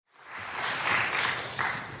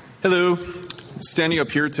Hello. I'm standing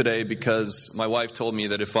up here today because my wife told me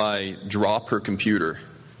that if I drop her computer,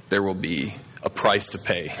 there will be a price to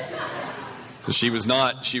pay. So she was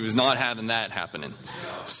not having that happening.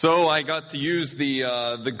 So I got to use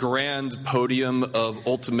the grand podium of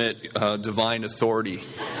ultimate divine authority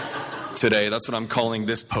today. That's what I'm calling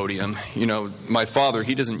this podium. You know, my father,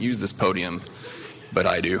 he doesn't use this podium, but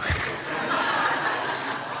I do.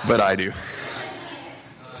 But I do.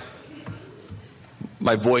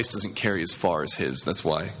 My voice doesn't carry as far as his, that's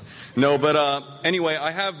why. No, but anyway, I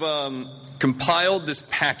have compiled this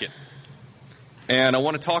packet. And I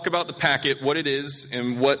want to talk about the packet, what it is,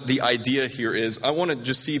 and what the idea here is. I want to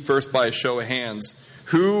just see first by a show of hands,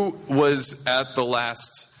 who was at the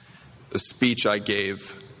last speech I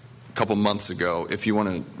gave a couple months ago? If you want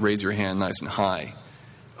to raise your hand nice and high.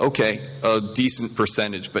 Okay, a decent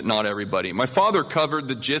percentage, but not everybody. My father covered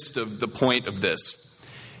the gist of the point of this.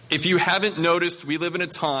 If you haven't noticed, we live in a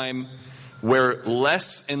time where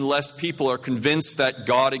less and less people are convinced that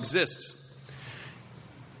God exists.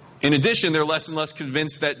 In addition, they're less and less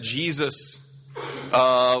convinced that Jesus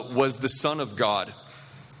was the Son of God.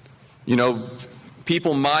 You know,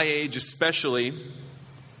 people my age especially,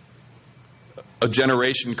 a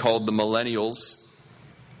generation called the millennials,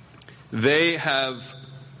 they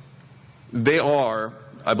are,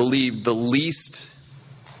 I believe, the least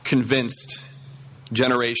convinced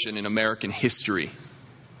generation in American history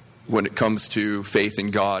when it comes to faith in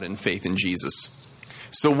God and faith in Jesus.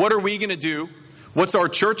 So what are we going to do? What's our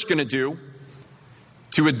church going to do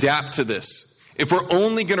to adapt to this? If we're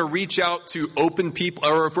only going to reach out to open people,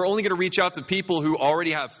 or if we're only going to reach out to people who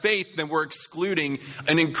already have faith, then we're excluding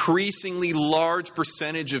an increasingly large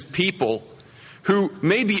percentage of people who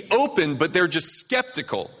may be open, but they're just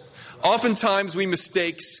skeptical. Oftentimes we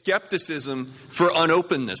mistake skepticism for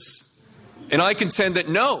unopenness. And I contend that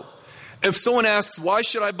no. If someone asks, why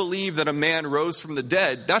should I believe that a man rose from the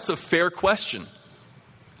dead? That's a fair question.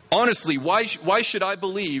 Honestly, why should I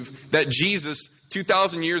believe that Jesus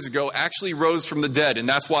 2,000 years ago actually rose from the dead, and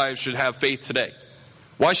that's why I should have faith today?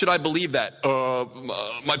 Why should I believe that?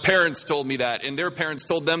 My parents told me that, and their parents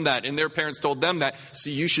told them that, and their parents told them that, so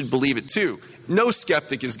you should believe it too. No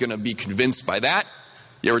skeptic is going to be convinced by that.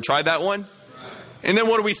 You ever tried that one? And then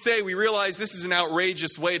what do we say? We realize this is an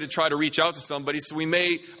outrageous way to try to reach out to somebody, so we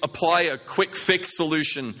may apply a quick fix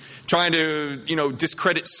solution, trying to,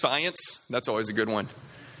 discredit science. That's always a good one.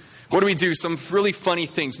 What do? Some really funny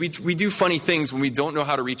things. We do funny things when we don't know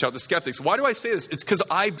how to reach out to skeptics. Why do I say this? It's because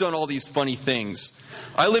I've done all these funny things.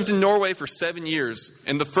 I lived in Norway for 7 years.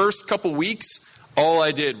 In the first couple weeks, all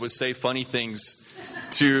I did was say funny things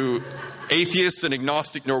to atheists and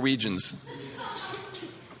agnostic Norwegians.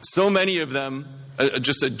 So many of them,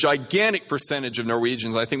 just a gigantic percentage of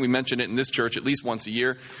Norwegians, I think we mention it in this church at least once a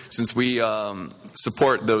year, since we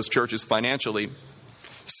support those churches financially.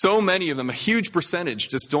 So many of them, a huge percentage,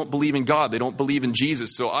 just don't believe in God. They don't believe in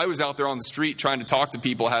Jesus. So I was out there on the street trying to talk to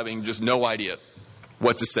people having just no idea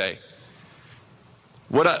what to say.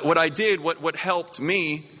 What I did, what helped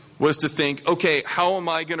me was to think, okay, how am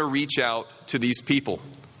I going to reach out to these people?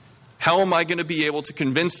 How am I going to be able to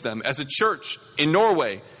convince them? As a church in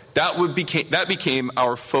Norway, that became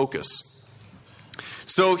our focus.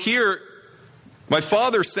 So here, my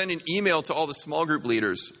father sent an email to all the small group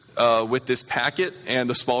leaders with this packet, and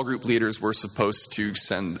the small group leaders were supposed to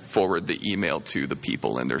send forward the email to the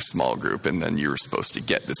people in their small group, and then you were supposed to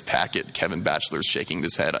get this packet. Kevin Batchelor's shaking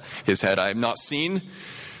his head. I have not seen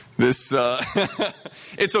this.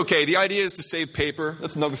 It's okay. The idea is to save paper.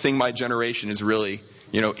 That's another thing my generation is really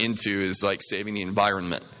into, is like saving the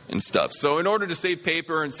environment and stuff. So in order to save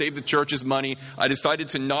paper and save the church's money, I decided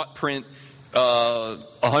to not print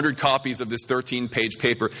 100 copies of this 13-page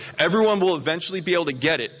paper. Everyone will eventually be able to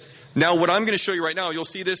get it. Now, what I'm going to show you right now, you'll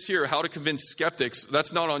see this here, how to convince skeptics.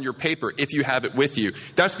 That's not on your paper if you have it with you.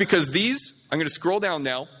 That's because I'm going to scroll down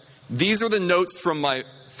now. These are the notes from my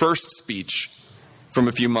first speech from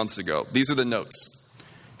a few months ago. These are the notes.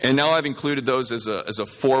 And now I've included those as a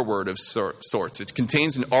foreword of sorts. It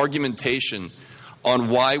contains an argumentation on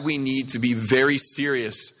why we need to be very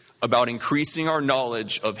serious about increasing our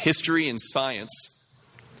knowledge of history and science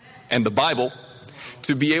and the Bible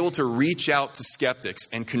to be able to reach out to skeptics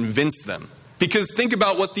and convince them. Because think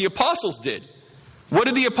about what the apostles did. What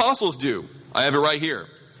did the apostles do? I have it right here.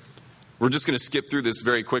 We're just going to skip through this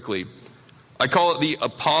very quickly. I call it the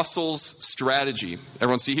apostles' strategy.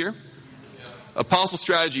 Everyone see here? Apostle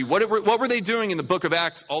strategy. What were they doing in the book of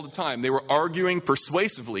Acts all the time? They were arguing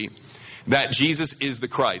persuasively that Jesus is the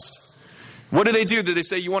Christ. What did they do? Did they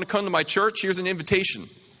say, you want to come to my church? Here's an invitation.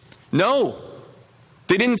 No,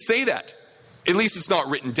 they didn't say that. At least it's not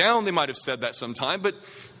written down. They might have said that sometime, but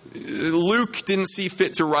Luke didn't see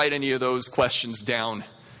fit to write any of those questions down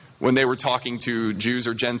when they were talking to Jews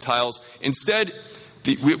or Gentiles. Instead,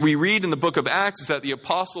 we read in the book of Acts is that the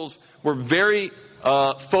apostles were very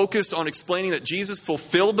focused on explaining that Jesus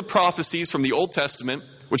fulfilled the prophecies from the Old Testament,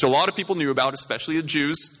 which a lot of people knew about, especially the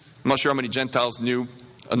Jews. I'm not sure how many Gentiles knew.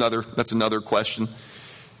 That's another question.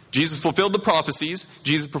 Jesus fulfilled the prophecies.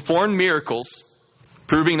 Jesus performed miracles,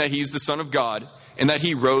 proving that he's the Son of God and that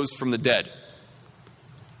he rose from the dead.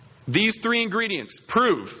 These three ingredients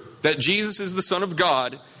prove that Jesus is the Son of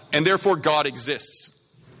God and therefore God exists.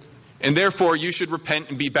 And therefore you should repent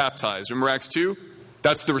and be baptized. Remember Acts 2?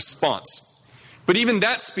 That's the response. But even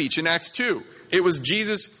that speech in Acts 2, it was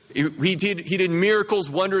Jesus, he did miracles,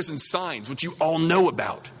 wonders, and signs, which you all know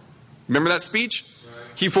about. Remember that speech?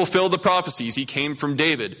 He fulfilled the prophecies. He came from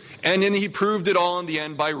David. And then he proved it all in the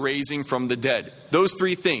end by raising from the dead. Those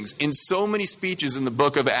three things in so many speeches in the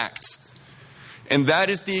book of Acts. And that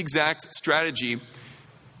is the exact strategy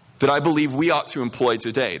that I believe we ought to employ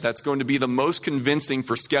today. That's going to be the most convincing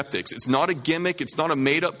for skeptics. It's not a gimmick. It's not a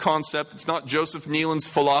made-up concept. It's not Joseph Nealon's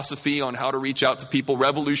philosophy on how to reach out to people,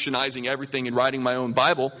 revolutionizing everything and writing my own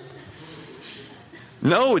Bible.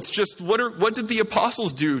 No, it's just what did the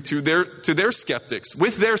apostles do to their skeptics,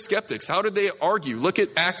 with their skeptics? How did they argue? Look at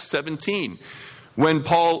Acts 17, when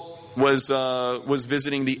Paul was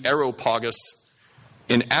visiting the Areopagus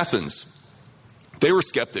in Athens. They were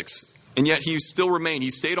skeptics, and yet he still remained.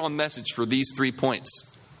 He stayed on message for these 3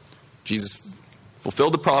 points. Jesus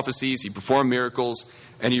fulfilled the prophecies, he performed miracles,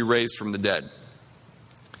 and he raised from the dead.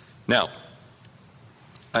 Now,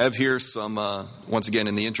 I have here some, once again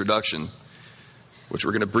in the introduction, which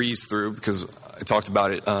we're going to breeze through because I talked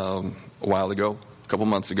about it a while ago, a couple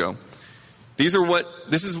months ago. This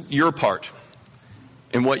is your part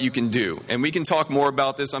and what you can do. And we can talk more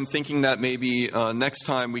about this. I'm thinking that maybe next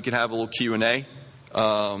time we could have a little Q&A.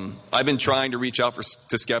 I've been trying to reach out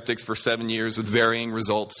to skeptics for 7 years with varying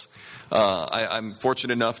results. I'm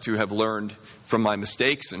fortunate enough to have learned from my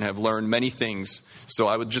mistakes and have learned many things. So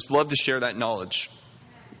I would just love to share that knowledge.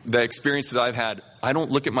 The experience that I've had, I don't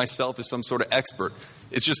look at myself as some sort of expert.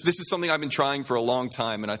 It's just this is something I've been trying for a long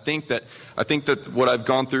time, and I think that what I've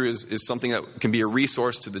gone through is something that can be a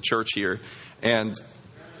resource to the church here. And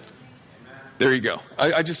there you go.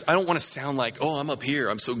 I don't want to sound like, oh, I'm up here,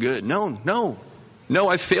 I'm so good. No,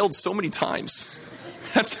 I've failed so many times.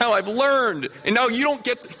 That's how I've learned. And now you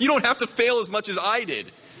don't have to fail as much as I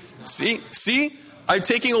did. See, I'm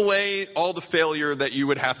taking away all the failure that you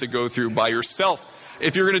would have to go through by yourself.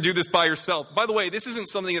 If you're going to do this by yourself. By the way, this isn't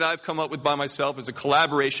something that I've come up with by myself. It's a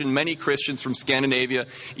collaboration. Many Christians from Scandinavia,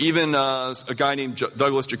 even a guy named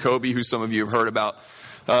Douglas Jacoby, who some of you have heard about,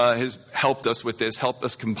 has helped us with this, helped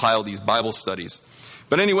us compile these Bible studies.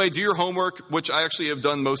 But anyway, do your homework, which I actually have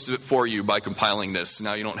done most of it for you by compiling this.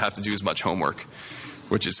 Now you don't have to do as much homework,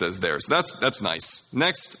 which it says there. So that's nice.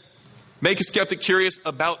 Next, make a skeptic curious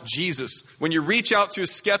about Jesus. When you reach out to a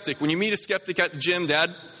skeptic, when you meet a skeptic at the gym,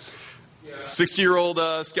 Dad, 60-year-old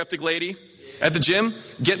skeptic lady at the gym,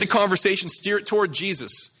 get the conversation, steer it toward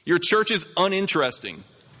Jesus. Your church is uninteresting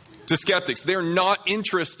to skeptics. They're not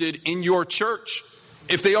interested in your church.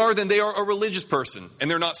 If they are, then they are a religious person and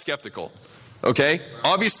they're not skeptical. Okay?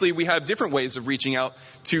 Obviously, we have different ways of reaching out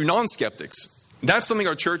to non-skeptics. That's something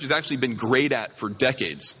our church has actually been great at for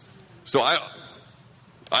decades. So I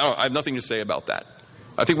have nothing to say about that.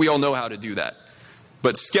 I think we all know how to do that.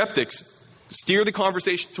 But skeptics, steer the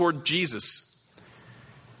conversation toward Jesus.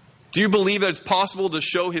 Do you believe that it's possible to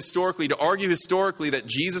show historically, to argue historically that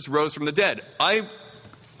Jesus rose from the dead? I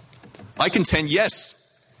contend yes.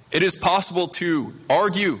 It is possible to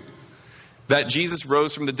argue that Jesus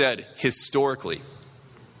rose from the dead historically.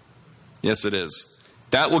 Yes, it is.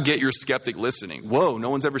 That will get your skeptic listening. Whoa, no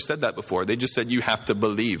one's ever said that before. They just said you have to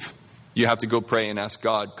believe. You have to go pray and ask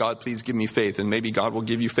God, God, please give me faith, and maybe God will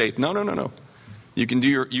give you faith. No. You can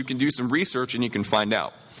do some research and you can find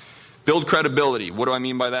out. Build credibility. What do I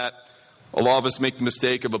mean by that? A lot of us make the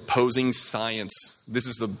mistake of opposing science. This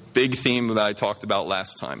is the big theme that I talked about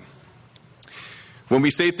last time. When we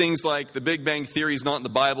say things like the Big Bang Theory is not in the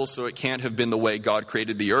Bible, so it can't have been the way God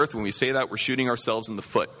created the earth, when we say that, we're shooting ourselves in the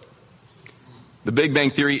foot. The Big Bang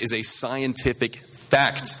Theory is a scientific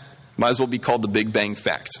fact. Might as well be called the Big Bang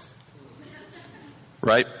Fact.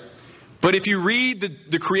 Right? But if you read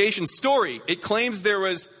the creation story, it claims there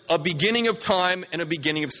was a beginning of time and a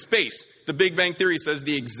beginning of space. The Big Bang Theory says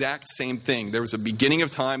the exact same thing. There was a beginning of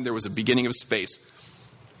time, there was a beginning of space.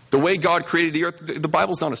 The way God created the earth, the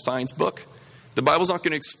Bible's not a science book. The Bible's not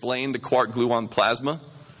going to explain the quark-gluon plasma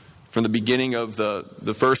from the beginning of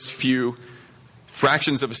the first few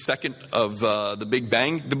fractions of a second of the Big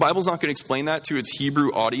Bang, the Bible's not going to explain that to its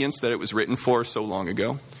Hebrew audience that it was written for so long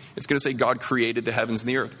ago. It's going to say God created the heavens and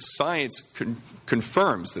the earth. Science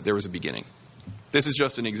confirms that there was a beginning. This is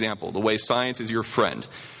just an example, the way science is your friend.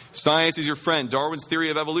 Science is your friend. Darwin's theory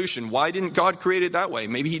of evolution. Why didn't God create it that way?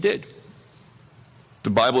 Maybe he did. The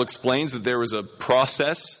Bible explains that there was a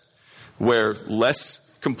process where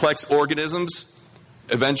less complex organisms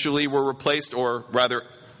eventually were replaced, or rather,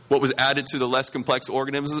 what was added to the less complex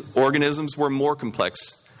organisms were more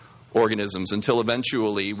complex organisms, until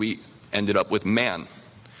eventually we ended up with man.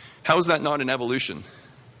 How is that not an evolution?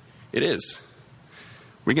 It is.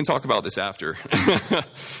 We can talk about this after,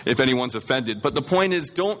 if anyone's offended. But the point is,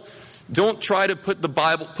 don't try to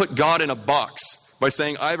put God in a box by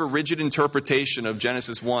saying, I have a rigid interpretation of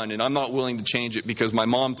Genesis 1, and I'm not willing to change it because my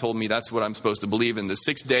mom told me that's what I'm supposed to believe in, the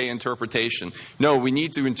 6-day interpretation. No, we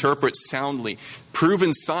need to interpret soundly.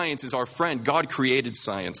 Proven science is our friend. God created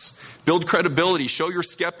science. Build credibility. Show your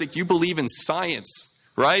skeptic you believe in science,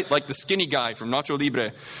 right? Like the skinny guy from Nacho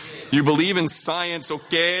Libre. You believe in science,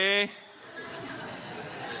 okay?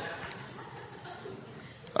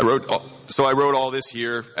 I wrote all this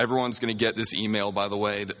here. Everyone's going to get this email, by the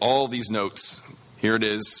way. All these notes. Here it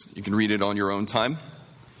is. You can read it on your own time.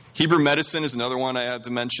 Hebrew medicine is another one I have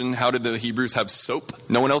to mention. How did the Hebrews have soap?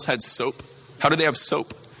 No one else had soap. How did they have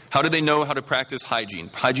soap? How did they know how to practice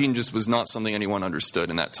hygiene? Hygiene just was not something anyone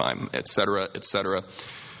understood in that time, etc., etc.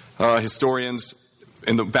 Historians,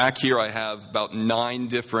 in the back here I have about 9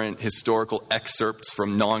 different historical excerpts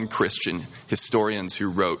from non-Christian historians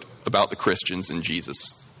who wrote about the Christians and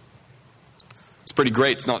Jesus. It's pretty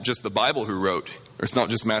great. It's not just the Bible who wrote, or it's not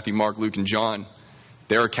just Matthew, Mark, Luke, and John.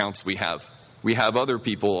 Their accounts we have. We have other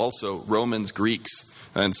people also, Romans, Greeks,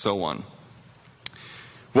 and so on.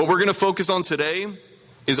 What we're going to focus on today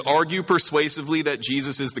is argue persuasively that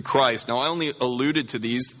Jesus is the Christ. Now, I only alluded to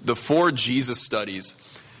these, the 4 Jesus studies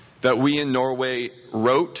that we in Norway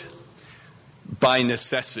wrote by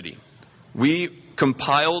necessity. We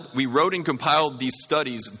wrote and compiled these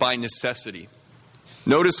studies by necessity.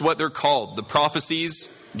 Notice what they're called. The prophecies,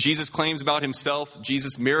 Jesus claims about himself,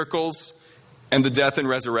 Jesus' miracles, and the death and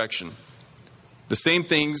resurrection. The same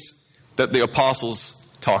things that the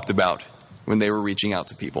apostles talked about when they were reaching out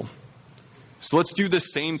to people. So let's do the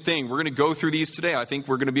same thing. We're going to go through these today. I think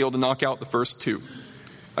we're going to be able to knock out the first 2.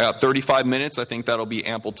 I got 35 minutes. I think that'll be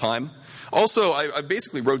ample time. Also, I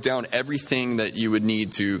basically wrote down everything that you would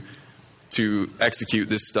need to execute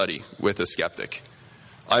this study with a skeptic.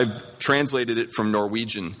 I've translated it from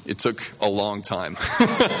Norwegian. It took a long time.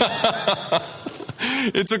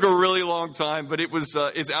 It took a really long time, but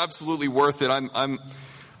it's absolutely worth it. I'm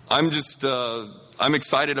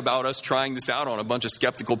excited about us trying this out on a bunch of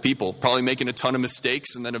skeptical people, probably making a ton of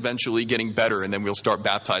mistakes and then eventually getting better, and then we'll start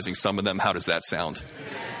baptizing some of them. How does that sound?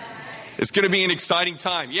 It's going to be an exciting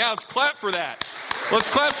time. Yeah, let's clap for that. Let's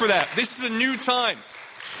clap for that. This is a new time.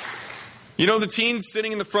 You know, the teens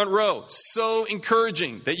sitting in the front row, so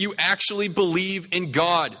encouraging that you actually believe in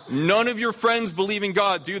God. None of your friends believe in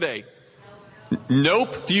God, do they?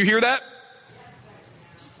 Nope. Do you hear that?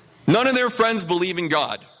 None of their friends believe in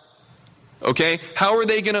God. Okay? How are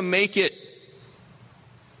they going to make it?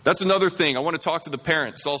 That's another thing. I want to talk to the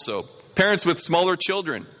parents also. Parents with smaller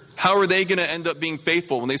children. How are they going to end up being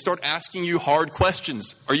faithful when they start asking you hard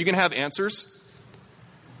questions? Are you going to have answers?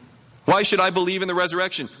 Why should I believe in the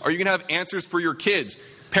resurrection? Are you going to have answers for your kids?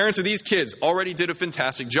 Parents of these kids already did a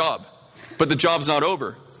fantastic job, but the job's not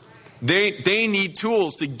over. They need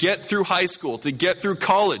tools to get through high school, to get through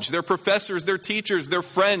college. Their professors, their teachers, their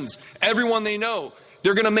friends, everyone they know,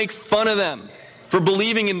 they're going to make fun of them for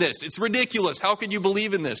believing in this. It's ridiculous. How could you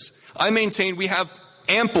believe in this? I maintain we have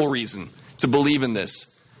ample reason to believe in this.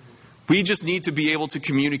 We just need to be able to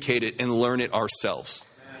communicate it and learn it ourselves.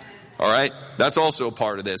 All right? That's also a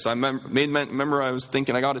part of this. I remember I was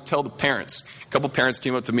thinking I got to tell the parents. A couple parents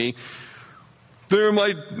came up to me.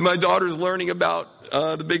 My daughter's learning about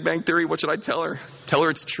the Big Bang Theory. What should I tell her? Tell her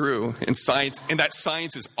it's true and that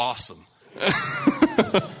science is awesome.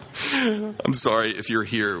 I'm sorry if you're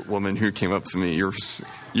here, woman who came up to me.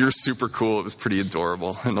 You're super cool. It was pretty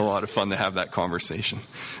adorable and a lot of fun to have that conversation.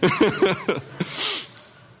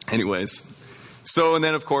 Anyways. So, and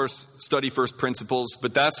then, of course, study first principles.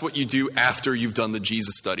 But that's what you do after you've done the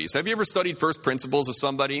Jesus studies. Have you ever studied first principles of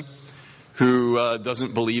somebody who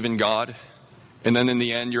doesn't believe in God? And then in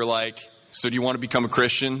the end, you're like, so do you want to become a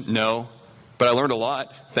Christian? No. But I learned a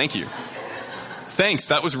lot. Thank you. Thanks.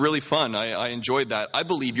 That was really fun. I enjoyed that. I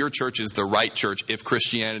believe your church is the right church if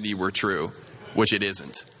Christianity were true, which it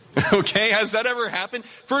isn't. Okay? Has that ever happened?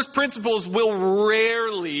 First principles will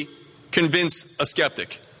rarely convince a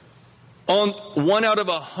skeptic. On 1 out of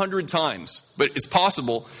 100 times. But it's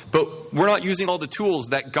possible, but we're not using all the tools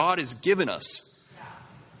that God has given us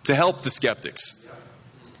to help the skeptics.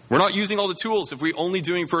 We're not using all the tools if we're only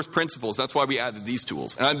doing first principles. That's why we added these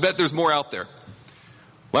tools. And I bet there's more out there.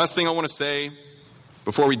 Last thing I want to say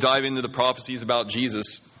before we dive into the prophecies about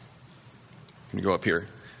Jesus, I'm going to go up here,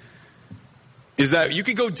 is that you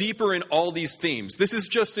could go deeper in all these themes. This is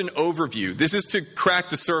just an overview. This is to crack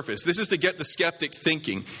the surface. This is to get the skeptic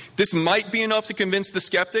thinking. This might be enough to convince the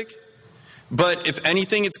skeptic, but if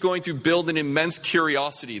anything, it's going to build an immense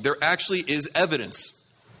curiosity. There actually is evidence.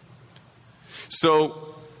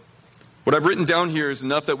 So what I've written down here is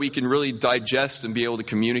enough that we can really digest and be able to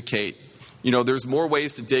communicate. You know, there's more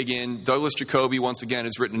ways to dig in. Douglas Jacoby, once again,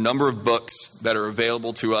 has written a number of books that are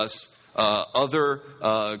available to us. Other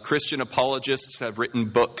Christian apologists have written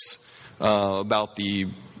books about the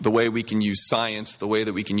way we can use science, the way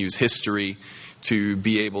that we can use history to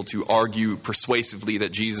be able to argue persuasively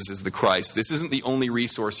that Jesus is the Christ. This isn't the only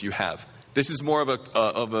resource you have. This is more of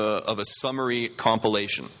a summary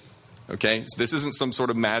compilation. Okay, so this isn't some sort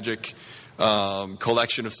of magic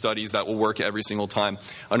collection of studies that will work every single time.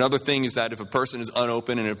 Another thing is that if a person is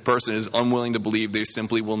unopen and if a person is unwilling to believe, they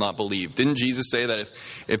simply will not believe. Didn't Jesus say that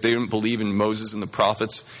if they didn't believe in Moses and the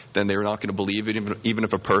prophets, then they were not going to believe it, even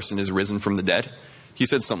if a person is risen from the dead? He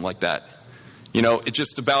said something like that. You know, it's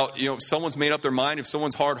just about, if someone's made up their mind, if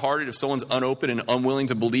someone's hard-hearted, if someone's unopen and unwilling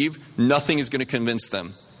to believe, nothing is going to convince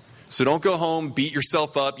them. So don't go home, beat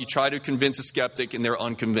yourself up. You try to convince a skeptic and they're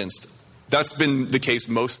unconvinced. That's been the case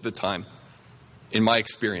most of the time, in my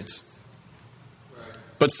experience. Right.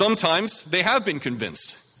 But sometimes they have been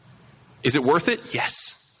convinced. Is it worth it?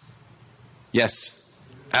 Yes. Yes,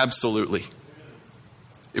 absolutely.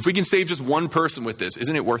 If we can save just one person with this,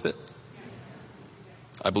 isn't it worth it?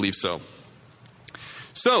 I believe so.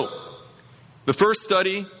 So, the first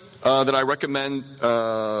study that I recommend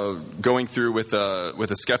going through with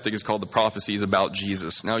a skeptic is called The Prophecies About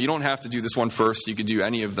Jesus. Now, you don't have to do this one first. You could do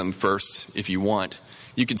any of them first if you want.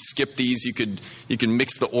 You could skip these. You can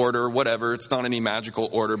mix the order, whatever. It's not any magical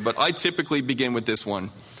order. But I typically begin with this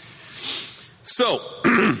one. So,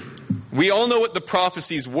 we all know what the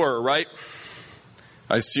prophecies were, right?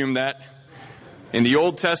 I assume that. In the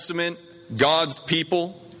Old Testament, God's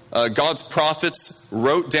people, God's prophets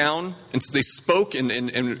wrote down, and so they spoke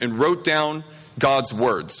and wrote down God's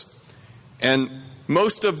words. And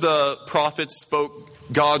most of the prophets spoke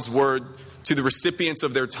God's word to the recipients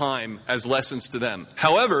of their time as lessons to them.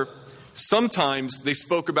 However, sometimes they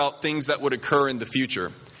spoke about things that would occur in the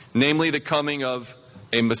future, namely the coming of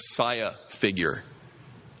a Messiah figure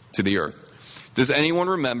to the earth. Does anyone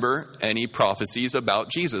remember any prophecies about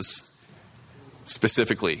Jesus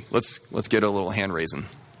specifically? Let's get a little hand raising.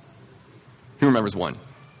 Who remembers one?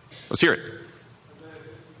 Let's hear it.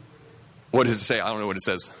 What does it say? I don't know what it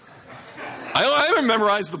says. I haven't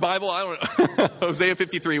memorized the Bible. I don't know. Hosea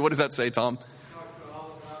 53. What does that say, Tom?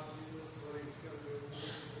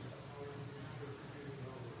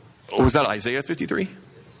 Oh, was that Isaiah 53?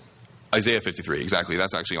 Isaiah 53, exactly.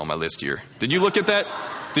 That's actually on my list here. Did you look at that?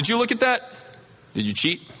 Did you look at that? Did you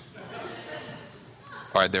cheat?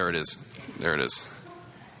 All right, there it is. There it is.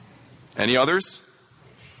 Any others?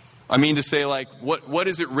 I mean to say, like, what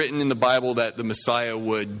is it written in the Bible that the Messiah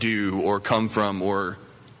would do or come from or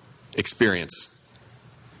experience?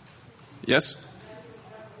 Yes?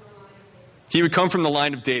 He would come from the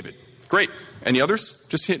line of David. Great. Any others?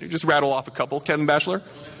 Just rattle off a couple. Kevin Batchelor?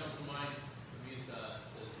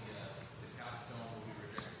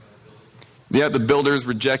 Yeah, the builders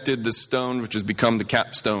rejected the stone which has become the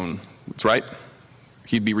capstone. That's right.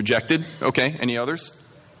 He'd be rejected. Okay. Any others?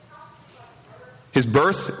 His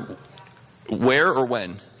birth, where or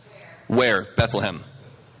when? Where? Bethlehem.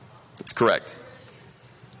 That's correct.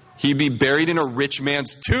 He'd be buried in a rich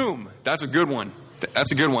man's tomb. That's a good one.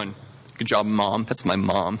 That's a good one. Good job, Mom. That's my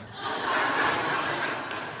mom.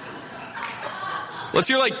 Let's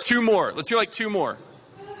hear like two more.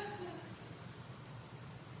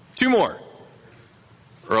 Two more.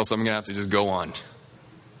 Or else I'm going to have to just go on.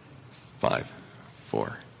 5,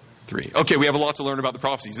 4, 3. Okay, we have a lot to learn about the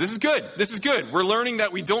prophecies. This is good. We're learning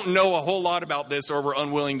that we don't know a whole lot about this, or we're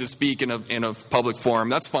unwilling to speak in a public forum.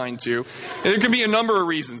 That's fine too. And there could be a number of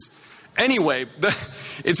reasons. Anyway,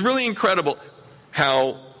 it's really incredible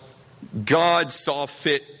how God saw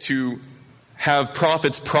fit to have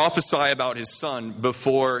prophets prophesy about his son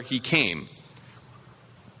before he came.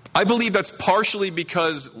 I believe that's partially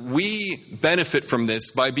because we benefit from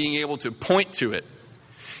this by being able to point to it.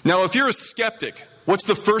 Now, if you're a skeptic, what's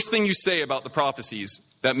the first thing you say about the prophecies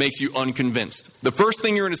that makes you unconvinced? The first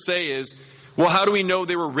thing you're going to say is, well, how do we know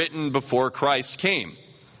they were written before Christ came?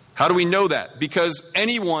 How do we know that? Because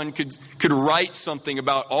anyone could write something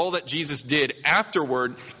about all that Jesus did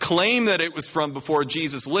afterward, claim that it was from before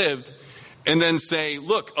Jesus lived, and then say,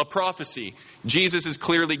 look, a prophecy. Jesus is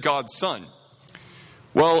clearly God's son.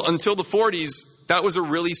 Well, until the 40s, that was a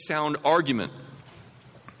really sound argument.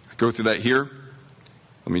 I go through that here.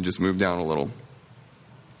 Let me just move down a little.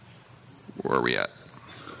 Where are we at?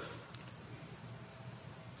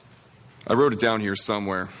 I wrote it down here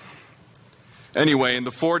somewhere. Anyway, in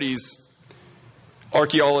the 40s,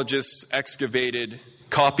 archaeologists excavated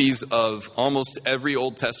copies of almost every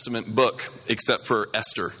Old Testament book except for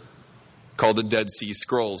Esther, called the Dead Sea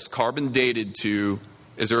Scrolls, carbon dated to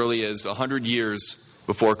as early as 100 years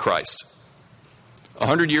before Christ.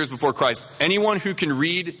 100 years before Christ. Anyone who can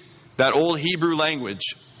read that old Hebrew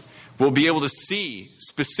language will be able to see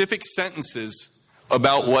specific sentences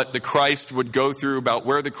about what the Christ would go through, about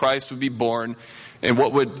where the Christ would be born, and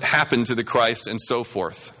what would happen to the Christ, and so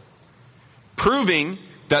forth. Proving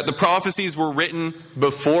that the prophecies were written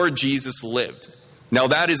before Jesus lived. Now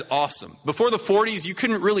that is awesome. Before the 40s, you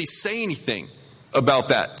couldn't really say anything about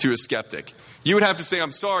that to a skeptic. You would have to say,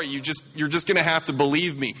 I'm sorry, you're just going to have to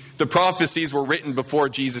believe me. The prophecies were written before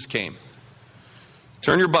Jesus came.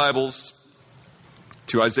 Turn your Bibles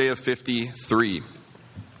to Isaiah 53.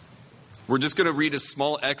 We're just going to read a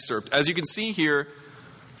small excerpt. As you can see here,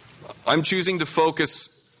 I'm choosing to focus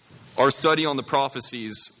our study on the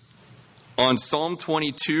prophecies on Psalm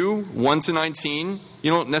 22, 1 to 19.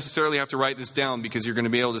 You don't necessarily have to write this down because you're going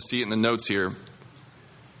to be able to see it in the notes here.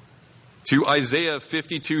 To Isaiah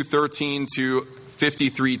 52, 13 to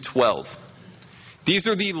 53, 12. These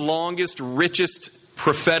are the longest, richest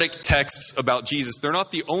prophetic texts about Jesus. They're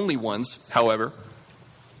not the only ones, however.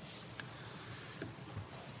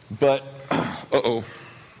 But,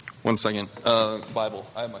 one second. Bible.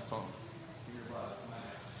 I have my phone.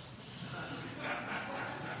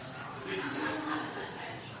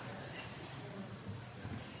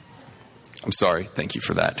 I'm sorry. Thank you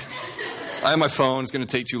for that. I have my phone. It's going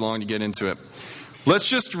to take too long to get into it. Let's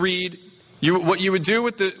just read what you would do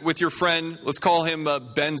with your friend. Let's call him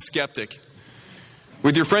Ben Skeptic.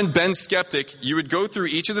 With your friend Ben Skeptic, you would go through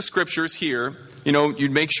each of the scriptures here.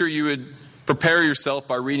 You'd make sure you would prepare yourself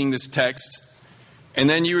by reading this text, and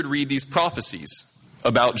then you would read these prophecies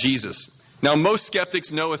about Jesus. Now, most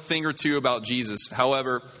skeptics know a thing or two about Jesus.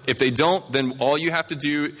 However, if they don't, then all you have to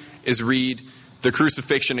do is read the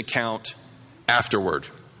crucifixion account afterward.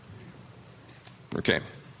 Okay.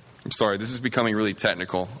 I'm sorry, this is becoming really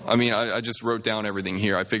technical. I just wrote down everything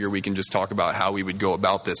here. I figure we can just talk about how we would go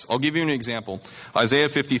about this. I'll give you an example. Isaiah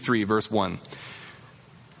 53, verse 1.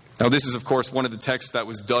 Now, this is, of course, one of the texts that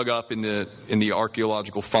was dug up in the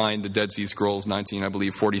archaeological find, the Dead Sea Scrolls,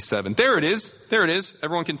 1947. There it is. There it is.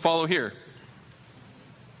 Everyone can follow here.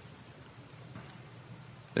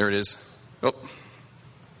 There it is. Oh.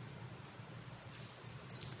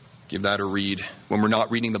 Give that a read when we're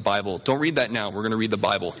not reading the Bible. Don't read that now. We're going to read the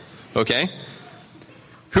Bible. Okay?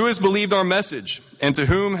 Who has believed our message? And to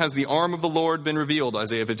whom has the arm of the Lord been revealed?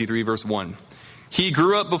 Isaiah 53, verse 1. He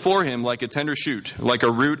grew up before him like a tender shoot, like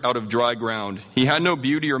a root out of dry ground. He had no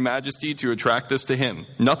beauty or majesty to attract us to him,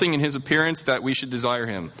 nothing in his appearance that we should desire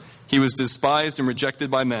him. He was despised and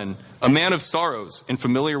rejected by men, a man of sorrows and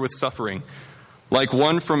familiar with suffering. Like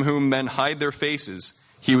one from whom men hide their faces,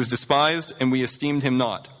 he was despised and we esteemed him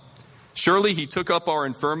not. Surely he took up our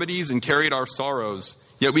infirmities and carried our sorrows,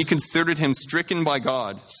 yet we considered him stricken by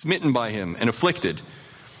God, smitten by him, and afflicted.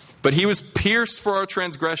 But he was pierced for our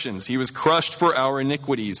transgressions. He was crushed for our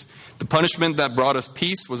iniquities. The punishment that brought us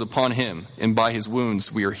peace was upon him, and by his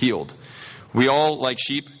wounds we are healed. We all, like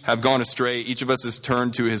sheep, have gone astray. Each of us has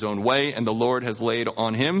turned to his own way, and the Lord has laid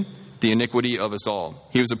on him the iniquity of us all.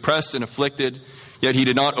 He was oppressed and afflicted, yet he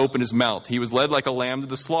did not open his mouth. He was led like a lamb to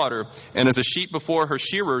the slaughter, and as a sheep before her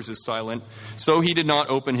shearers is silent, so he did not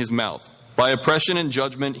open his mouth. By oppression and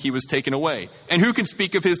judgment he was taken away. And who can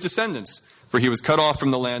speak of his descendants? For he was cut off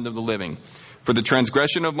from the land of the living. For the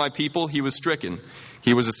transgression of my people he was stricken.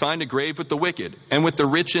 He was assigned a grave with the wicked, and with the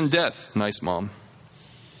rich in death. Nice, Mom.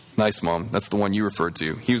 Nice, Mom. That's the one you referred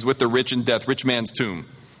to. He was with the rich in death, rich man's tomb.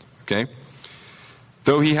 Okay?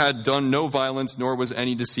 Though he had done no violence, nor was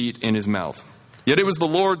any deceit in his mouth. Yet it was the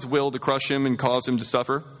Lord's will to crush him and cause him to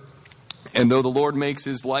suffer. And though the Lord makes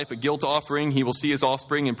his life a guilt offering, he will see his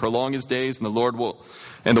offspring and prolong his days, and the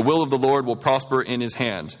will of the Lord will prosper in his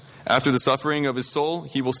hand. After the suffering of his soul,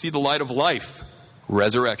 he will see the light of life,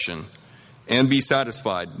 resurrection, and be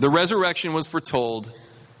satisfied. The resurrection was foretold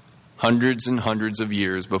hundreds and hundreds of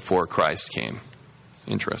years before Christ came.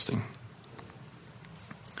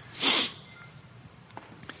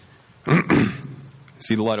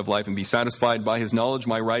 see the light of life and be satisfied. By his knowledge,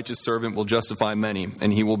 my righteous servant will justify many,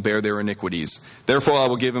 and he will bear their iniquities. Therefore I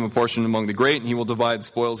will give him a portion among the great, and he will divide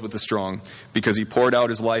spoils with the strong, because he poured out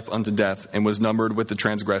his life unto death, and was numbered with the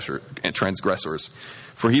transgressors.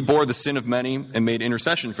 For he bore the sin of many, and made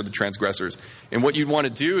intercession for the transgressors. And what you'd want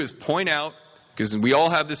to do is point out, because we all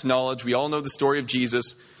have this knowledge, we all know the story of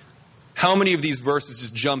Jesus. How many of these verses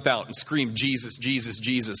just jump out and scream, Jesus, Jesus,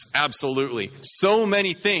 Jesus? Absolutely. So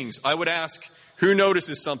many things. I would ask, who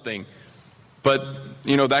notices something? But,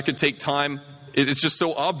 that could take time. It's just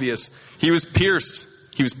so obvious. He was pierced.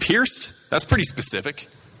 He was pierced? That's pretty specific.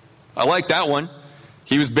 I like that one.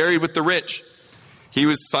 He was buried with the rich. He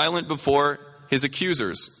was silent before his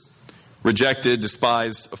accusers. Rejected,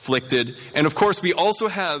 despised, afflicted. And of course, we also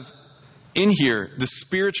have in here the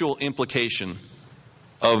spiritual implication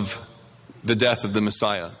of the death of the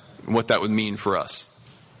Messiah and what that would mean for us.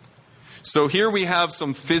 So here we have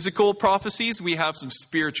some physical prophecies, we have some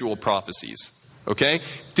spiritual prophecies. Okay?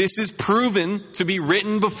 This is proven to be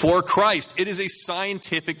written before Christ. It is a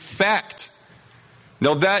scientific fact.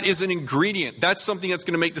 Now that is an ingredient. That's something that's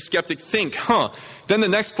going to make the skeptic think, Then the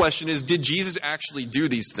next question is, did Jesus actually do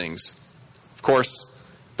these things? Of course,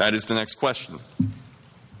 that is the next question.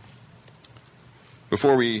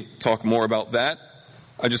 Before we talk more about that,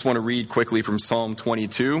 I just want to read quickly from Psalm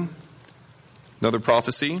 22, another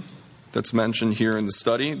prophecy that's mentioned here in the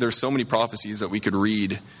study. There's so many prophecies that we could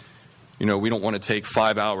read. We don't want to take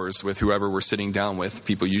 5 hours with whoever we're sitting down with.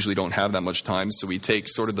 People usually don't have that much time, so we take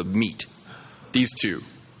sort of the meat. These two.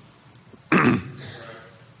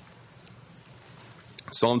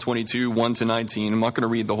 Psalm 22, 1-19. I'm not going to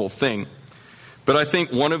read the whole thing. But I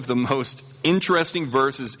think one of the most interesting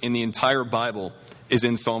verses in the entire Bible is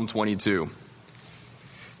in Psalm 22.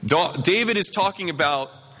 David is talking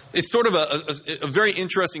about, it's sort of a very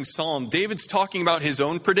interesting psalm. David's talking about his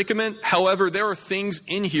own predicament. However, there are things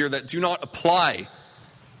in here that do not apply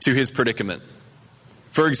to his predicament.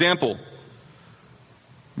 For example,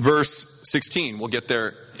 verse 16, we'll get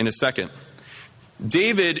there in a second.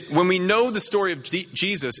 David, when we know the story of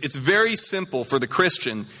Jesus, it's very simple for the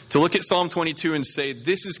Christian to look at Psalm 22 and say,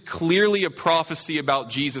 this is clearly a prophecy about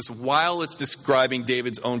Jesus while it's describing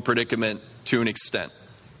David's own predicament to an extent.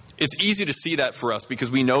 It's easy to see that for us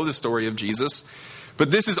because we know the story of Jesus.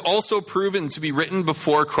 But this is also proven to be written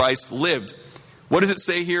before Christ lived. What does it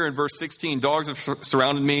say here in verse 16? Dogs have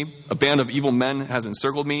surrounded me. A band of evil men has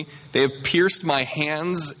encircled me. They have pierced my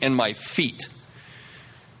hands and my feet.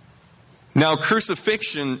 Now,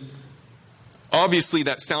 crucifixion, obviously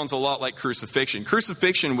that sounds a lot like crucifixion.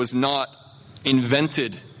 Crucifixion was not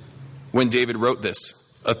invented when David wrote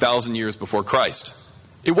this 1,000 years before Christ.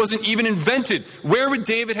 It wasn't even invented. Where would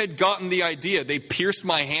David have gotten the idea? They pierced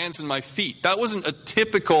my hands and my feet. That wasn't a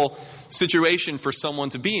typical situation for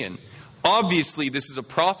someone to be in. Obviously, this is a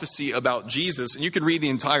prophecy about Jesus, and you could read the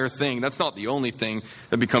entire thing. That's not the only thing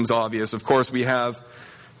that becomes obvious. Of course, we have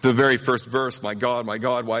the very first verse, my God,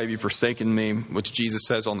 why have you forsaken me?" which Jesus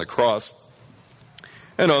says on the cross.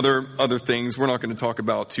 And other things. We're not going to talk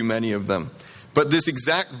about too many of them. But this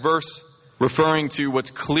exact verse referring to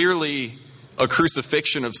what's clearly a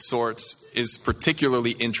crucifixion of sorts is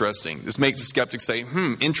particularly interesting. This makes the skeptic say,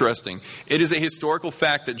 interesting. It is a historical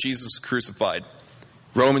fact that Jesus was crucified.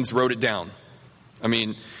 Romans wrote it down. I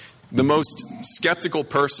mean, the most skeptical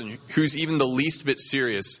person who's even the least bit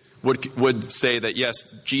serious would say that, yes,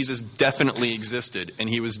 Jesus definitely existed and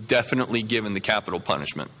he was definitely given the capital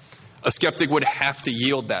punishment. A skeptic would have to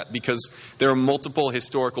yield that because there are multiple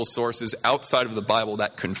historical sources outside of the Bible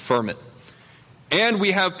that confirm it. And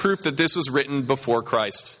we have proof that this was written before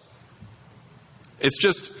Christ. It's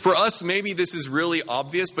just, for us, maybe this is really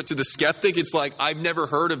obvious, but to the skeptic, it's like, I've never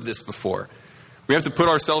heard of this before. We have to put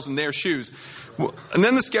ourselves in their shoes. And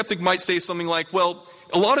then the skeptic might say something like, well,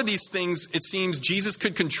 a lot of these things, it seems, Jesus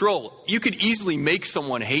could control. You could easily make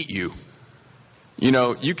someone hate you.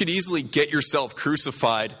 You could easily get yourself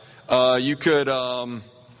crucified. You could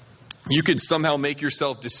somehow make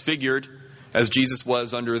yourself disfigured, as Jesus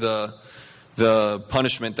was under the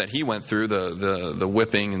punishment that he went through, the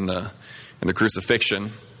whipping and the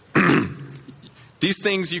crucifixion. These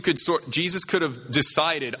things Jesus could have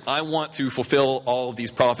decided, I want to fulfill all of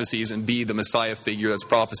these prophecies and be the Messiah figure that's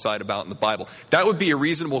prophesied about in the Bible. That would be a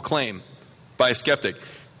reasonable claim by a skeptic.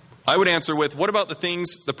 I would answer with, what about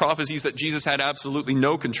the prophecies that Jesus had absolutely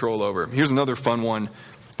no control over? Here's another fun one,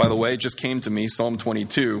 by the way, it just came to me, Psalm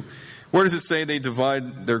 22. Where does it say they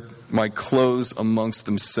divide my clothes amongst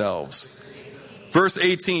themselves? Verse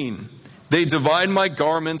 18, they divide my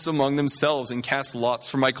garments among themselves and cast lots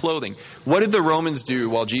for my clothing. What did the Romans do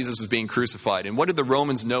while Jesus was being crucified? And what did the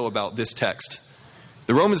Romans know about this text?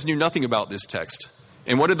 The Romans knew nothing about this text.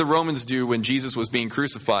 And what did the Romans do when Jesus was being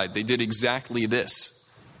crucified? They did exactly this.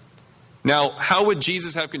 Now, how would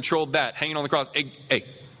Jesus have controlled that? Hanging on the cross. Hey,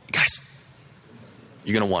 guys,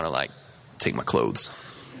 you're going to want to take my clothes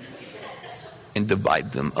and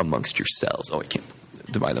divide them amongst yourselves. Oh, I can't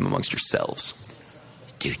divide them amongst yourselves.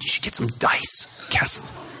 Dude, you should get some dice.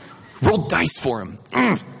 Roll dice for him.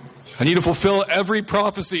 I need to fulfill every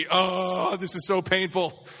prophecy. Oh, this is so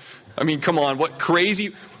painful. I mean, come on. What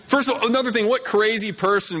crazy... First of all, another thing, what crazy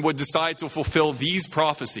person would decide to fulfill these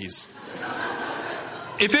prophecies?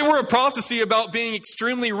 If it were a prophecy about being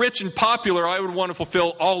extremely rich and popular, I would want to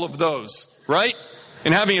fulfill all of those, right?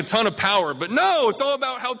 And having a ton of power. But no, it's all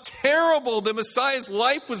about how terrible the Messiah's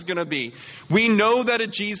life was going to be. We know that a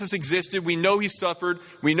Jesus existed. We know he suffered.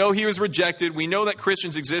 We know he was rejected. We know that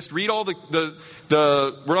Christians exist. Read all the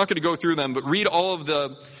we're not going to go through them, but read all of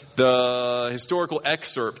the historical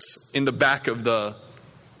excerpts in the back of the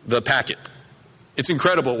packet. It's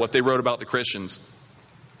incredible what they wrote about the Christians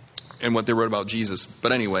and what they wrote about Jesus.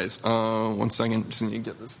 But anyways, 1 second. Just need to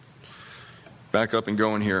get this back up and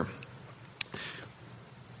going here.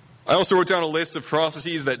 I also wrote down a list of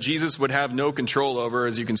prophecies that Jesus would have no control over,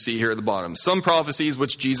 as you can see here at the bottom. Some prophecies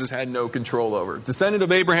which Jesus had no control over. Descendant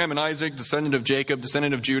of Abraham and Isaac, descendant of Jacob,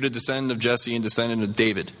 descendant of Judah, descendant of Jesse, and descendant of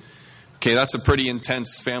David. Okay, that's a pretty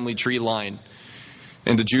intense family tree line.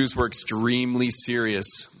 And the Jews were extremely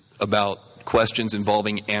serious about questions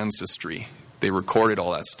involving ancestry. They recorded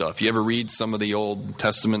all that stuff. You ever read some of the Old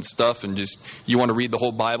Testament stuff and you want to read the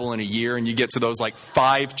whole Bible in a year and you get to those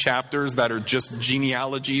 5 chapters that are just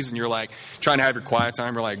genealogies and you're trying to have your quiet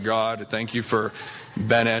time. You're like, God, thank you for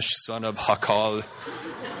Benesh, son of Hakal,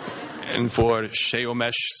 and for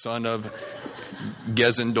Sheomesh, son of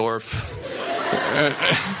Gezendorf.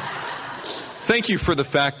 Thank you for the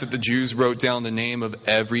fact that the Jews wrote down the name of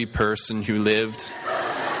every person who lived.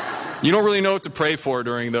 You don't really know what to pray for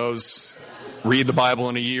during those. Read the Bible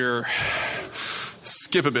in a year.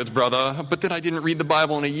 Skip a bit, brother. But then I didn't read the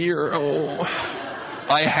Bible in a year. Oh,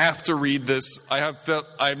 I have to read this. I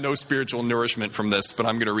have no spiritual nourishment from this, but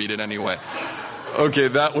I'm going to read it anyway. Okay,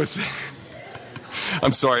 that was...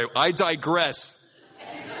 I'm sorry. I digress.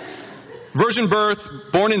 Virgin birth,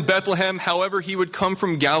 born in Bethlehem. However, he would come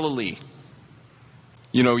from Galilee.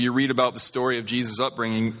 You read about the story of Jesus'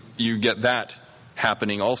 upbringing. You get that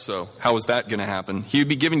happening also. How is that going to happen? He would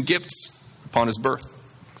be given gifts upon his birth.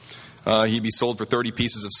 He'd be sold for 30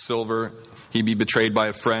 pieces of silver. He'd be betrayed by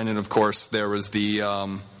a friend. And of course, there was they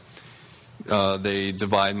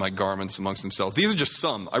divide my garments amongst themselves. These are just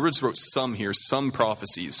some. I just wrote some here. Some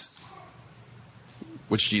prophecies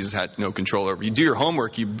which Jesus had no control over. You do your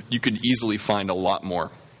homework, you could easily find a lot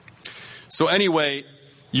more. So anyway,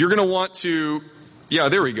 you're going to want to... Yeah,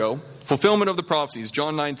 there we go. Fulfillment of the prophecies,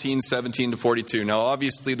 John 19:17-42. Now,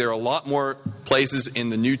 obviously, there are a lot more places in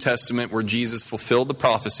the New Testament where Jesus fulfilled the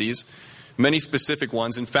prophecies, many specific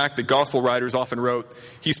ones. In fact, the gospel writers often wrote,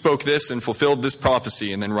 he spoke this and fulfilled this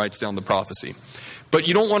prophecy, and then writes down the prophecy. But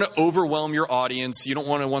you don't want to overwhelm your audience. You don't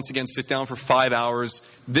want to, once again, sit down for 5 hours.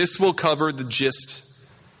 This will cover the gist.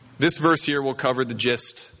 This verse here will cover the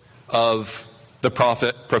gist of the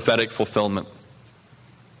prophetic fulfillment.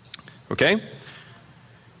 Okay?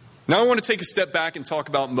 Now I want to take a step back and talk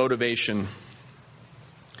about motivation.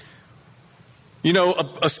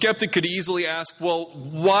 A skeptic could easily ask, well,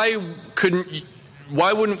 why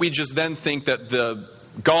wouldn't we just then think that the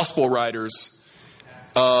gospel writers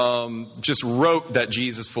just wrote that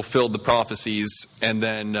Jesus fulfilled the prophecies and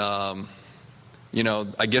then, I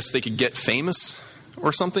guess they could get famous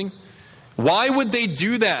or something? Why would they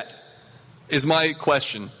do that is my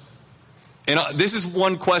question. And this is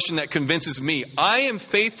one question that convinces me. I am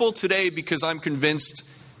faithful today because I'm convinced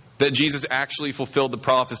that Jesus actually fulfilled the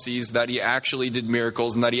prophecies, that he actually did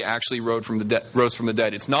miracles, and that he actually rose from the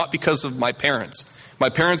dead. It's not because of my parents. My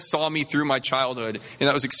parents saw me through my childhood, and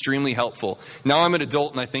that was extremely helpful. Now I'm an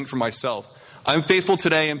adult, and I think for myself. I'm faithful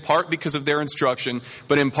today in part because of their instruction,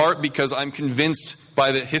 but in part because I'm convinced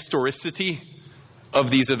by the historicity of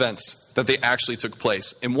these events, that they actually took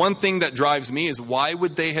place. And one thing that drives me is, why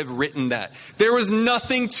would they have written that? There was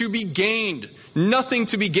nothing to be gained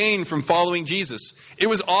from following Jesus. It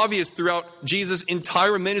was obvious throughout Jesus'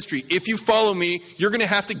 entire ministry. If you follow me, you're going to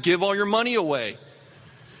have to give all your money away.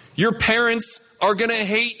 Your parents are going to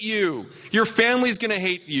hate you. Your family's going to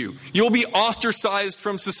hate you. You'll be ostracized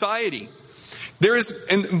from society.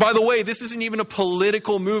 And by the way, this isn't even a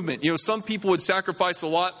political movement. Some people would sacrifice a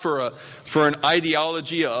lot for an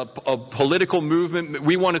ideology, a political movement.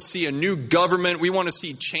 We want to see a new government. We want to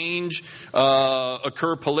see change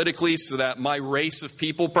occur politically so that my race of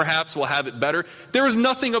people perhaps will have it better. There is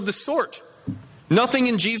nothing of the sort. Nothing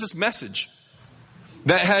in Jesus' message.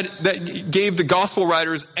 that gave the gospel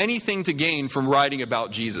writers anything to gain from writing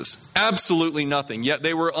about Jesus. Absolutely nothing. Yet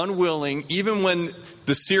they were unwilling, even when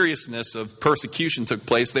the seriousness of persecution took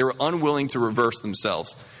place, they were unwilling to reverse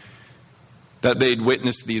themselves, that they'd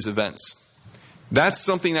witnessed these events. That's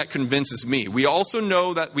something that convinces me. We also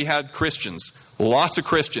know that we had Christians, lots of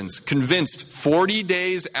Christians, convinced 40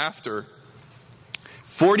 days after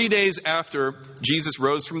Jesus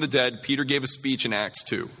rose from the dead, Peter gave a speech in Acts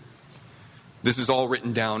 2. This is all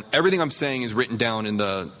written down. Everything I'm saying is written down in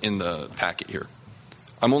the packet here.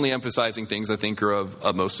 I'm only emphasizing things I think are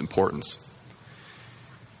of most importance.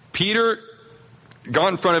 Peter got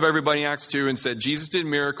in front of everybody in Acts 2 and said, Jesus did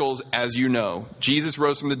miracles, as you know. Jesus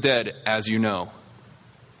rose from the dead, as you know.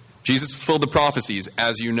 Jesus fulfilled the prophecies,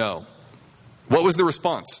 as you know. What was the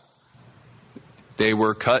response? They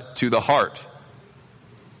were cut to the heart.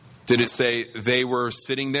 Did it say they were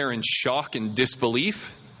sitting there in shock and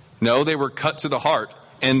disbelief? No, they were cut to the heart.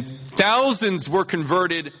 And thousands were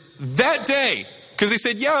converted that day. Because they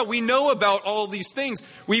said, yeah, we know about all these things.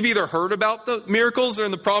 We've either heard about the miracles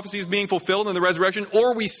and the prophecies being fulfilled in the resurrection,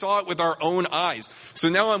 or we saw it with our own eyes. So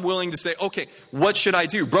now I'm willing to say, okay, what should I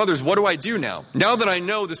do? Brothers, what do I do now? Now that I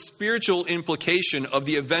know the spiritual implication of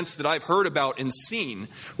the events that I've heard about and seen,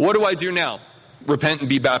 what do I do now? Repent and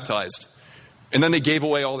be baptized. And then they gave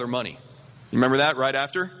away all their money. You remember that right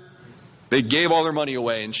after? They gave all their money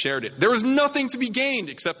away and shared it. There was nothing to be gained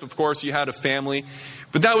except, of course, you had a family.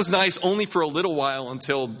 But that was nice only for a little while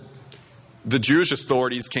until the Jewish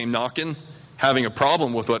authorities came knocking, having a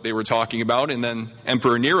problem with what they were talking about. And then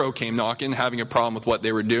Emperor Nero came knocking, having a problem with what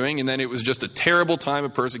they were doing. And then it was just a terrible time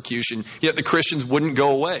of persecution. Yet the Christians wouldn't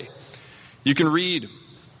go away. You can read.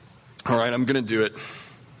 All right, I'm going to do it.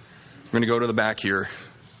 I'm going to go to the back here.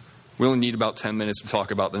 We only need about 10 minutes to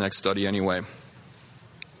talk about the next study anyway.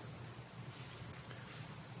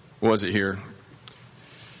 What was it here?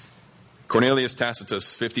 Cornelius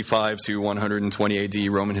Tacitus, 55 to 120 AD,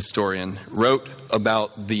 Roman historian, wrote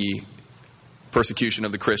about the persecution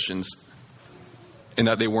of the Christians and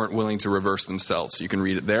that they weren't willing to reverse themselves. You can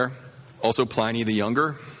read it there. Also Pliny the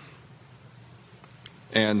Younger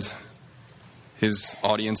and his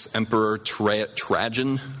audience, Emperor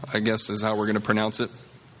Trajan, I guess is how we're going to pronounce it.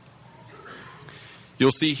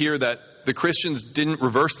 You'll see here that the Christians didn't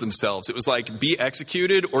reverse themselves. It was like, be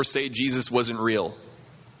executed or say Jesus wasn't real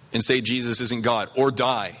and say Jesus isn't God, or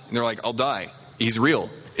die. And they're like, I'll die. He's real.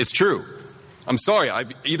 It's true. I'm sorry.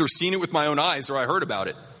 I've either seen it with my own eyes or I heard about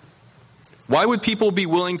it. Why would people be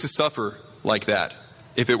willing to suffer like that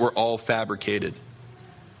if it were all fabricated?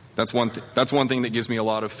 That's one thing that gives me a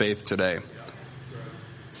lot of faith today.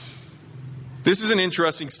 This is an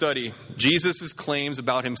interesting study. Jesus' claims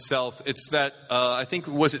about himself. It's that, I think,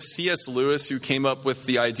 was it C.S. Lewis who came up with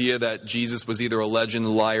the idea that Jesus was either a legend,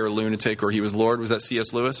 liar, lunatic, or he was Lord? Was that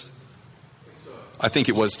C.S. Lewis? I think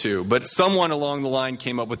it was too. But someone along the line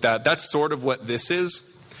came up with that. That's sort of what this is.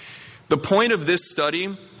 The point of this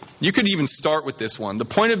study, you could even start with this one. The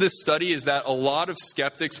point of this study is that a lot of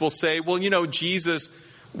skeptics will say, well, Jesus,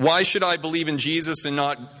 why should I believe in Jesus and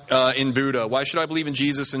not in Buddha? Why should I believe in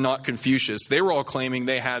Jesus and not Confucius? They were all claiming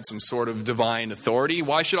they had some sort of divine authority.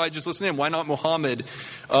 Why should I just listen to him? Why not Muhammad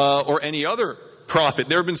or any other prophet?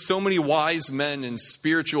 There have been so many wise men and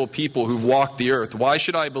spiritual people who've walked the earth. Why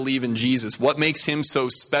should I believe in Jesus? What makes him so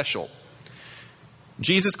special?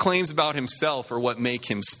 Jesus' claims about himself are what make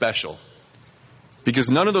him special. Because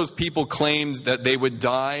none of those people claimed that they would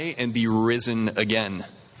die and be risen again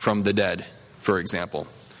from the dead, for example.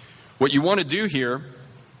 What you want to do here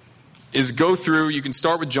is go through, you can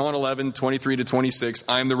start with John 11, 23 to 26,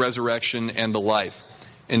 I am the resurrection and the life,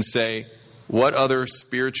 and say, what other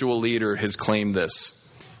spiritual leader has claimed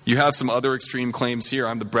this? You have some other extreme claims here.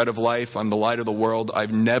 I'm the bread of life. I'm the light of the world.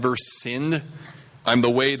 I've never sinned. I'm the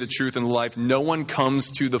way, the truth, and the life. No one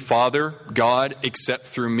comes to the Father, God, except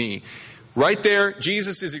through me. Right there,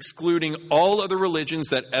 Jesus is excluding all other religions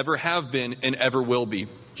that ever have been and ever will be.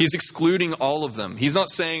 He's excluding all of them. He's not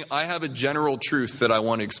saying, I have a general truth that I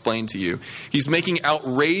want to explain to you. He's making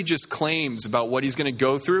outrageous claims about what he's going to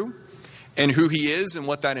go through and who he is and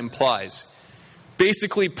what that implies.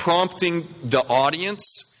 Basically prompting the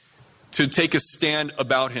audience to take a stand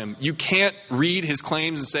about him. You can't read his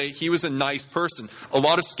claims and say he was a nice person. A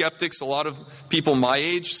lot of skeptics, a lot of people my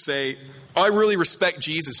age say, I really respect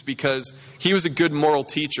Jesus because he was a good moral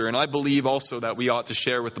teacher, and I believe also that we ought to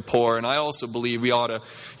share with the poor, and I also believe we ought to,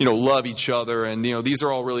 love each other, and these are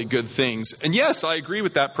all really good things. And yes, I agree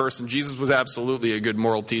with that person. Jesus was absolutely a good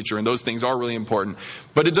moral teacher, and those things are really important.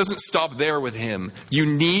 But it doesn't stop there with him. You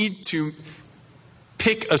need to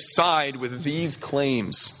pick a side with these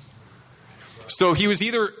claims. So he was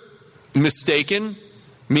either mistaken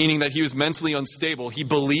meaning that he was mentally unstable. He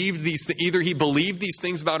believed either he believed these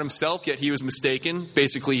things about himself, yet he was mistaken.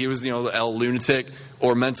 Basically, he was, a lunatic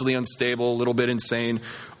or mentally unstable, a little bit insane.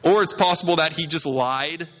 Or it's possible that he just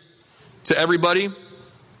lied to everybody.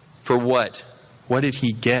 For what? What did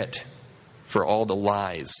he get for all the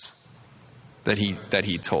lies that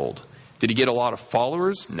he told? Did he get a lot of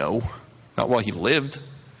followers? No, not while he lived.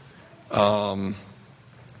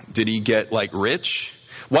 Did he get rich?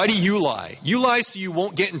 Why do you lie? You lie so you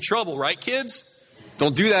won't get in trouble, right, kids?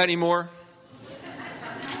 Don't do that anymore.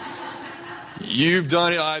 You've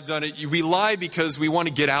done it, I've done it. We lie because we want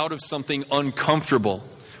to get out of something uncomfortable.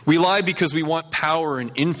 We lie because we want power and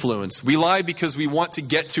influence. We lie because we want to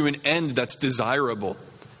get to an end that's desirable.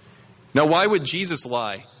 Now, why would Jesus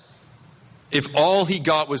lie if all he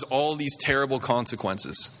got was all these terrible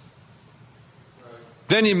consequences?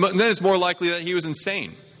 Then it's more likely that he was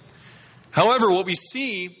insane. However, what we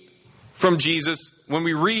see from Jesus when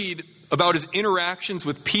we read about his interactions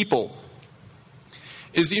with people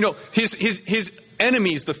is, his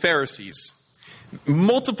enemies, the Pharisees.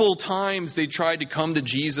 Multiple times they tried to come to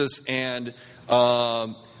Jesus and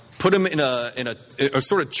put him in a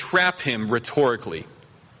sort of trap him rhetorically.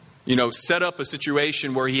 Set up a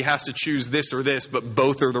situation where he has to choose this or this, but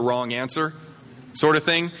both are the wrong answer, sort of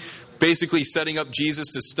thing. Basically setting up Jesus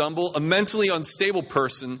to stumble. A mentally unstable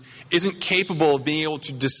person isn't capable of being able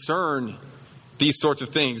to discern these sorts of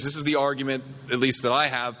things. This is the argument, at least that I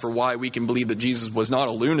have, for why we can believe that Jesus was not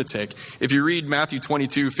a lunatic. If you read Matthew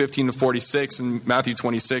 22, 15 to 46, and Matthew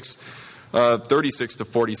 26, 36 to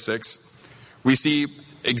 46, we see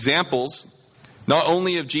examples not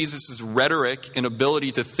only of Jesus' rhetoric and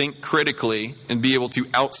ability to think critically and be able to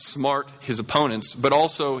outsmart his opponents, but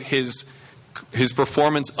also his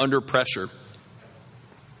performance under pressure.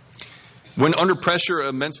 When under pressure,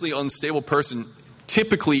 a mentally unstable person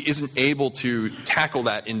typically isn't able to tackle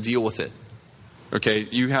that and deal with it. Okay,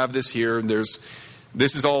 you have this here.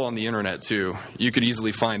 This is all on the internet too. You could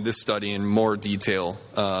easily find this study in more detail.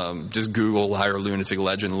 Just Google "Liar, Lunatic,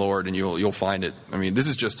 Legend, Lord," and you'll find it. I mean, this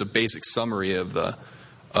is just a basic summary of the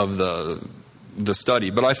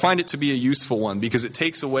study, but I find it to be a useful one because it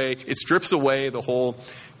strips away the whole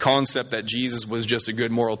concept that Jesus was just a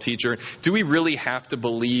good moral teacher. Do we really have to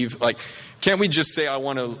believe? Can't we just say I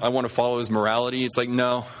want to follow his morality? It's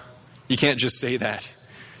no, you can't just say that.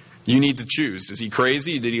 You need to choose. Is he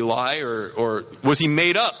crazy? Did he lie? Or was he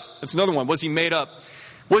made up? That's another one. Was he made up?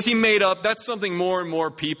 Was he made up? That's something more and more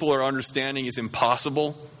people are understanding is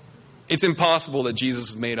impossible. It's impossible that Jesus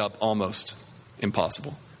is made up. Almost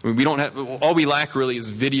impossible. I mean, we don't have. All we lack really is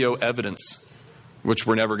video evidence, which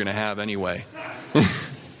we're never going to have anyway.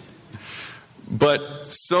 But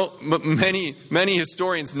many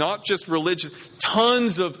historians, not just religious,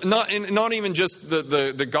 tons of not even just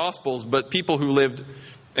the Gospels, but people who lived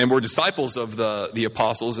and were disciples of the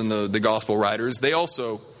apostles and the gospel writers, they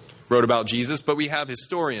also wrote about Jesus. But we have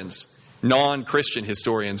historians, non-Christian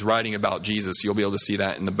historians, writing about Jesus. You'll be able to see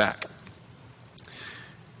that in the back.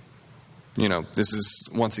 This is,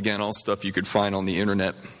 once again, all stuff you could find on the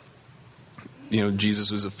internet. Jesus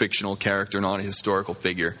was a fictional character, not a historical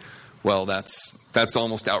figure. Well, that's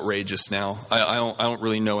almost outrageous now. I don't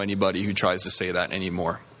really know anybody who tries to say that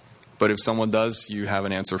anymore. But if someone does, you have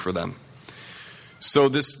an answer for them. So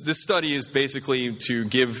this study is basically to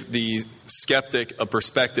give the skeptic a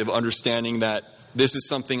perspective, understanding that this is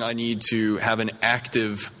something I need to have an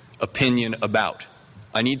active opinion about.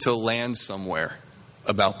 I need to land somewhere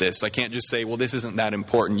about this. I can't just say, well, this isn't that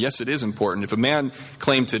important. Yes, it is important. If a man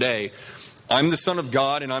claimed today, I'm the Son of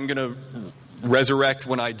God and I'm going to resurrect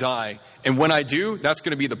when I die, and when I do, that's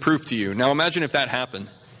going to be the proof to you. Now imagine if that happened.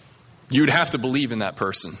 You'd have to believe in that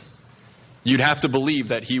person. You'd have to believe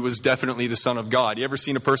that he was definitely the Son of God. You ever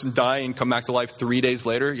seen a person die and come back to life 3 days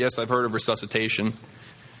later? Yes, I've heard of resuscitation.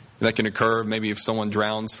 That can occur maybe if someone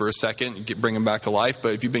drowns for a second, you bring them back to life.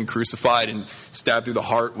 But if you've been crucified and stabbed through the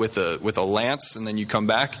heart with a lance and then you come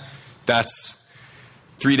back, that's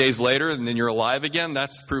 3 days later and then you're alive again.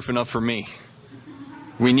 That's proof enough for me.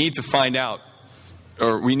 We need to find out,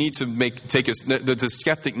 or we need to the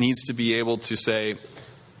skeptic needs to be able to say,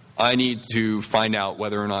 I need to find out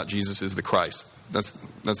whether or not Jesus is the Christ. That's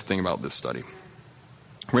the thing about this study.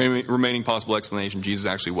 Remaining possible explanation, Jesus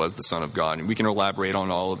actually was the Son of God. And we can elaborate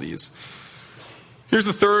on all of these. Here's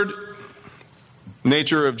the third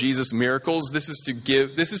nature of Jesus' miracles. This is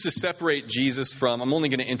to separate Jesus from, I'm only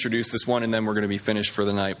going to introduce this one and then we're going to be finished for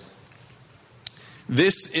the night.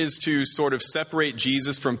 This is to sort of separate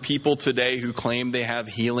Jesus from people today who claim they have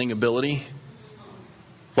healing ability.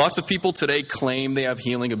 Lots of people today claim they have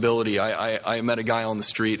healing ability. I met a guy on the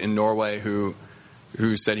street in Norway who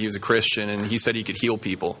who said he was a Christian, and he said he could heal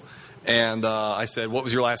people. And I said, what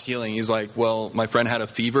was your last healing? He's like, well, my friend had a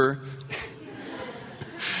fever.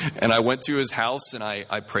 And I went to his house, and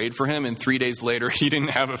I prayed for him, and 3 days later, he didn't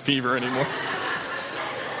have a fever anymore.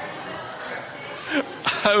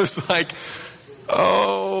 I was like,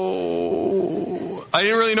 oh, I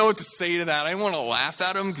didn't really know what to say to that. I didn't want to laugh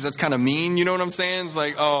at him because that's kind of mean, you know what I'm saying? It's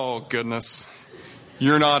like, oh, goodness,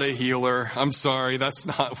 you're not a healer. I'm sorry, that's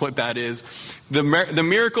not what that is. The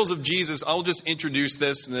miracles of Jesus, I'll just introduce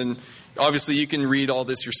this, and then obviously you can read all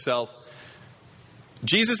this yourself.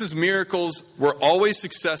 Jesus' miracles were always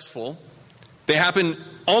successful. They happen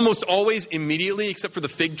almost always immediately, except for the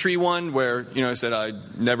fig tree one where, I said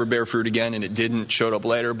I'd never bear fruit again, and it didn't, showed up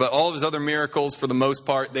later. But all of his other miracles, for the most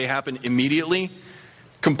part, they happen immediately.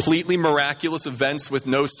 Completely miraculous events with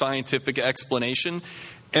no scientific explanation.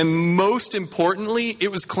 And most importantly,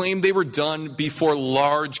 it was claimed they were done before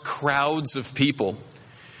large crowds of people.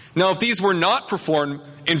 Now, if these were not performed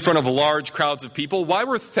in front of large crowds of people, why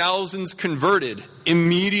were thousands converted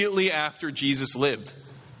immediately after Jesus lived?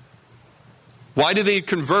 Why did they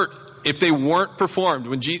convert if they weren't performed?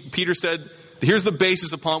 When Peter said, here's the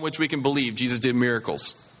basis upon which we can believe Jesus did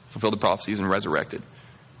miracles, fulfilled the prophecies, and resurrected.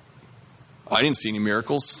 I didn't see any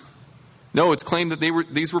miracles. No, it's claimed that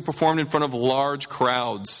these were performed in front of large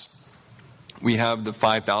crowds. We have the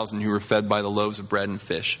 5,000 who were fed by the loaves of bread and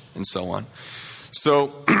fish, and so on.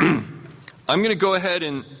 So I'm going to go ahead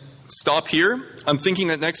and stop here. I'm thinking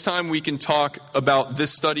that next time we can talk about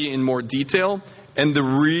this study in more detail. And the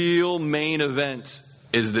real main event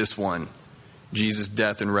is this one, Jesus'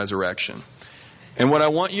 death and resurrection. And what I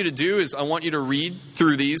want you to do is I want you to read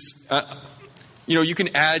through these. You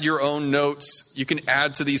can add your own notes. You can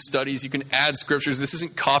add to these studies. You can add scriptures. This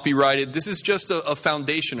isn't copyrighted. This is just a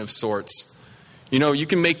foundation of sorts. You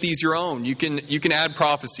can make these your own. You can add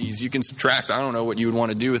prophecies. You can subtract. I don't know what you would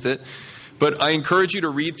want to do with it. But I encourage you to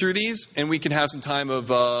read through these, and we can have some time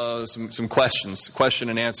of some questions, question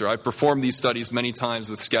and answer. I've performed these studies many times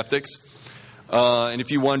with skeptics. And if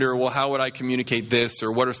you wonder, well, how would I communicate this?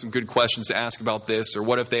 Or what are some good questions to ask about this? Or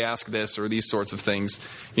what if they ask this? Or these sorts of things.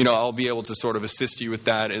 I'll be able to sort of assist you with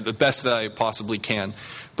that the best that I possibly can.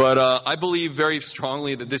 But I believe very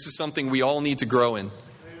strongly that this is something we all need to grow in.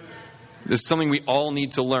 This is something we all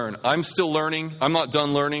need to learn. I'm still learning. I'm not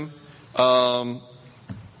done learning.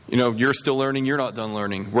 You're still learning. You're not done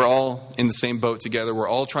learning. We're all in the same boat together. We're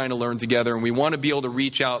all trying to learn together. And we want to be able to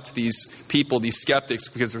reach out to these people, these skeptics,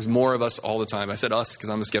 because there's more of us all the time. I said us because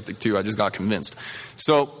I'm a skeptic too. I just got convinced.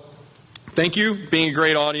 So thank you. Being a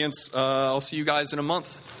great audience. I'll see you guys in a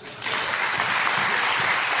month.